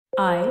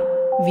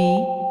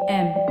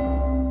IVM.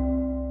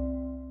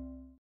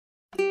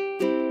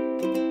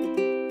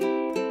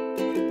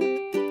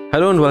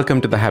 Hello and welcome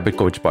to the Habit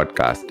Coach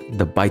Podcast,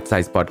 the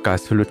bite-sized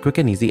podcast filled with quick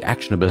and easy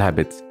actionable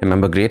habits.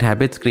 Remember, great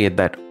habits create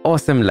that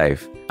awesome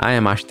life. I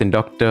am Ashdin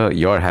Doctor,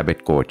 your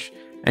habit coach.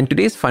 And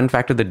today's fun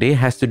fact of the day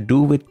has to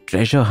do with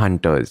treasure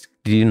hunters.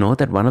 Did you know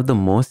that one of the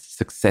most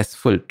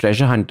successful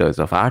treasure hunters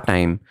of our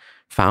time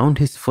found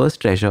his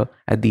first treasure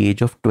at the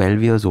age of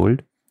 12 years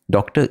old?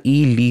 Dr.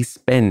 E. Lee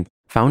Spence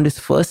found his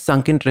first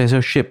sunken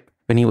treasure ship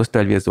when he was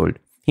 12 years old.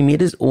 He made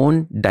his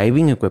own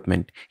diving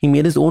equipment. He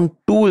made his own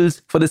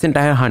tools for this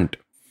entire hunt.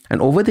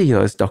 And over the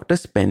years, Dr.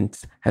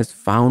 Spence has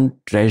found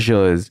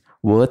treasures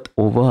worth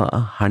over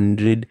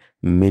 $100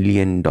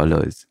 million,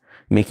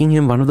 making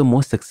him one of the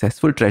most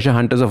successful treasure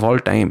hunters of all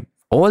time.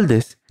 All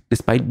this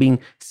despite being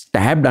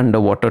stabbed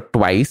underwater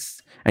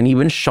twice and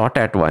even shot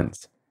at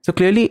once. So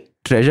clearly,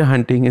 treasure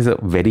hunting is a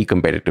very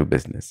competitive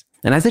business.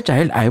 And as a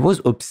child, I was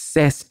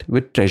obsessed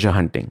with treasure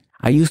hunting.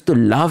 I used to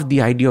love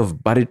the idea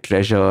of buried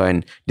treasure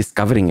and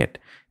discovering it,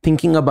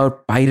 thinking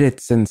about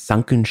pirates and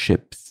sunken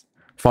ships,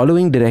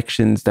 following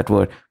directions that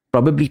were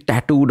probably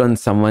tattooed on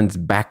someone's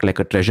back like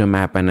a treasure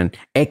map and an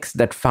X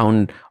that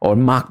found or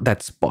marked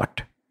that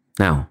spot.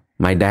 Now,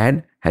 my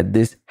dad had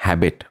this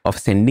habit of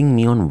sending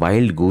me on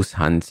wild goose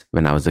hunts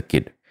when I was a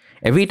kid.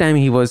 Every time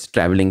he was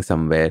traveling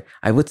somewhere,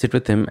 I would sit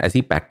with him as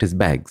he packed his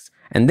bags.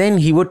 And then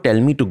he would tell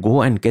me to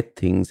go and get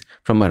things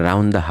from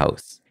around the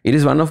house. It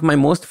is one of my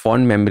most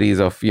fond memories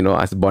of,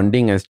 us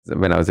bonding as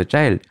when I was a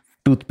child.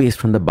 Toothpaste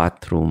from the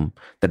bathroom,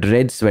 that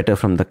red sweater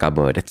from the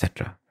cupboard,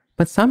 etc.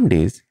 But some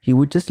days, he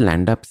would just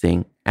land up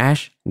saying,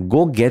 "Ash,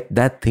 go get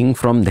that thing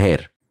from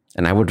there."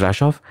 And I would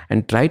rush off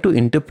and try to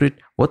interpret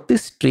what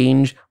this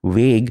strange,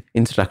 vague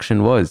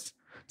instruction was.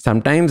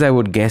 Sometimes I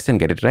would guess and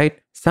get it right.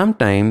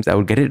 Sometimes I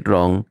would get it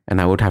wrong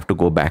and I would have to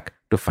go back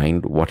to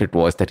find what it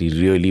was that he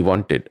really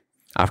wanted.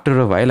 After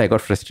a while, I got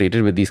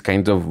frustrated with these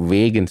kinds of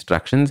vague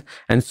instructions,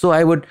 and so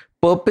I would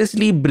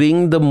purposely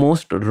bring the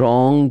most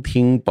wrong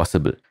thing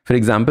possible. For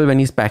example, when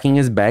he's packing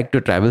his bag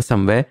to travel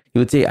somewhere, he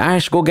would say,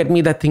 "Ash, go get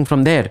me that thing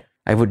from there."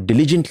 I would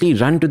diligently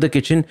run to the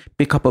kitchen,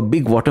 pick up a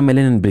big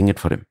watermelon and bring it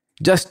for him,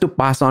 just to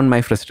pass on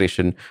my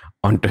frustration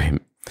onto him.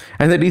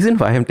 And the reason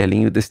why I'm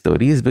telling you this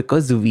story is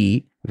because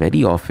we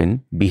very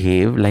often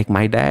behave like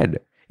my dad.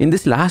 In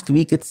this last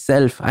week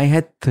itself, I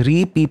had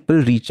 3 people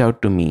reach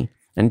out to me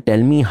and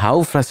tell me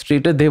how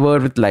frustrated they were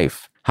with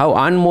life, how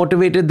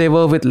unmotivated they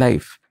were with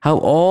life, how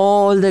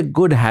all their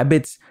good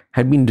habits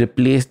had been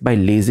replaced by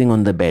lazing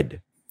on the bed.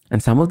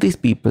 And some of these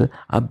people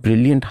are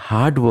brilliant,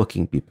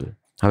 hardworking people.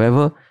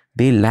 However,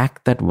 they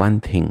lack that one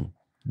thing,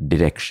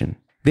 direction.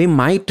 They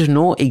might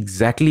know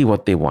exactly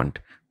what they want,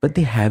 but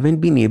they haven't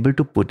been able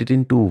to put it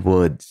into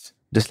words,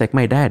 just like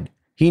my dad.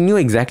 He knew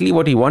exactly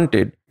what he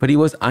wanted, but he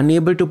was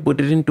unable to put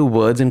it into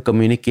words and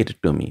communicate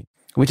it to me,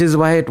 which is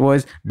why it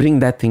was bring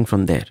that thing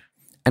from there.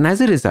 And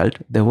as a result,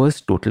 there was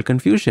total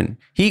confusion.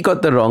 He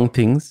got the wrong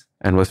things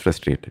and was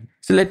frustrated.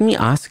 So let me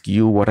ask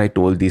you what I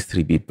told these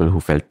 3 people who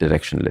felt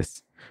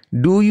directionless.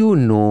 Do you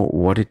know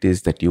what it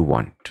is that you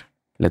want?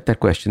 Let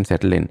that question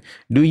settle in.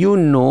 Do you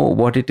know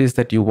what it is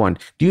that you want?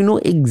 Do you know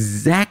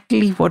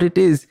exactly what it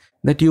is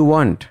that you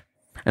want?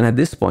 And at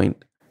this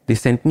point, they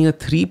sent me a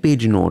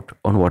 3-page note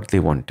on what they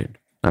wanted.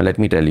 Now, let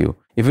me tell you,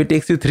 if it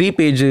takes you 3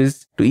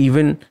 pages to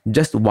even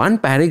just 1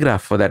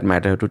 paragraph for that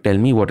matter to tell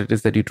me what it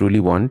is that you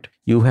truly want,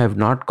 you have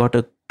not got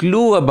a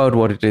clue about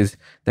what it is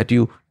that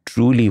you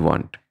truly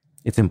want.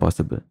 It's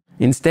impossible.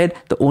 Instead,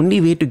 the only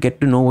way to get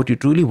to know what you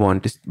truly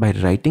want is by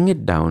writing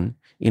it down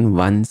in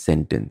 1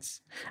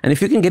 sentence. And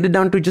if you can get it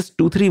down to just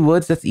 2-3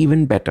 words, that's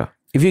even better.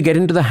 If you get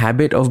into the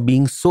habit of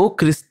being so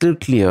crystal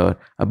clear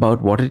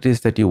about what it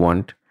is that you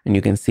want, and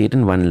you can say it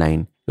in 1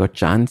 line, your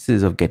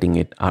chances of getting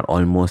it are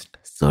almost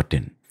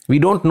certain. We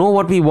don't know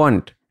what we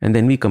want, and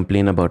then we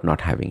complain about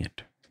not having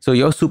it. So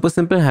your super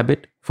simple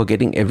habit for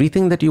getting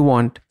everything that you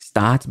want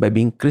starts by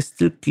being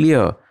crystal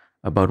clear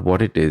about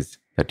what it is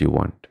that you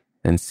want.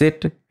 Then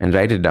sit and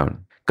write it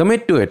down.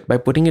 Commit to it by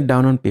putting it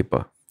down on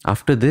paper.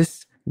 After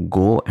this,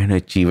 go and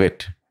achieve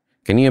it.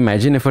 Can you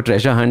imagine if a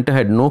treasure hunter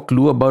had no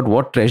clue about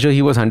what treasure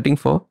he was hunting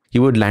for? He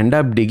would land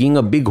up digging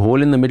a big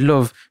hole in the middle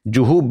of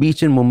Juhu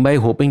Beach in Mumbai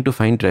hoping to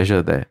find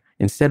treasure there,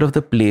 instead of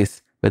the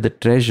place where the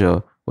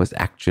treasure was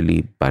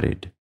actually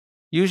buried.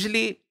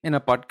 Usually in a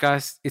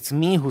podcast, it's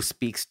me who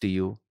speaks to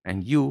you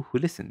and you who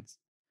listens.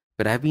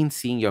 But I've been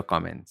seeing your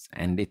comments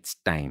and it's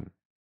time.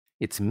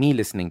 It's me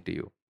listening to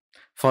you.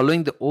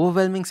 Following the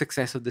overwhelming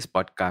success of this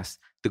podcast,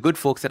 the good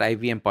folks at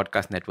IVM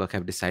Podcast Network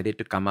have decided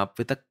to come up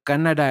with a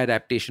Kannada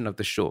adaptation of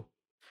the show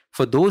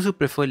for those who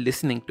prefer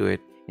listening to it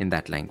in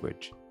that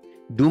language.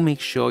 Do make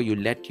sure you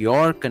let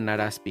your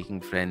Kannada speaking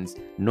friends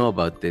know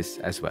about this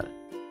as well.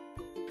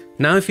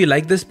 Now, if you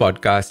like this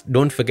podcast,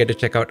 don't forget to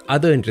check out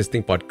other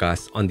interesting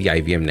podcasts on the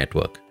IVM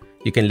network.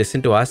 You can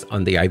listen to us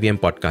on the IVM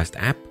Podcast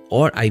app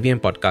or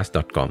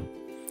ivmpodcast.com.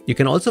 You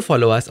can also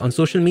follow us on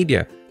social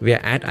media. We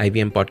are at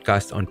IVM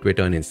Podcast on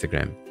Twitter and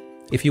Instagram.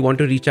 If you want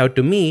to reach out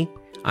to me,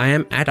 I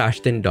am at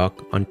Ashdin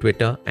Doc on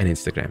Twitter and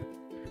Instagram.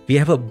 we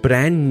have a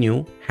brand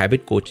new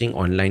habit coaching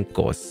online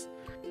course,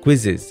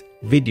 quizzes,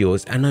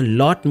 videos, and a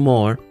lot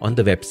more on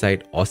the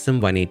website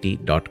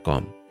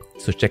awesome180.com.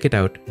 So check it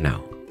out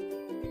now.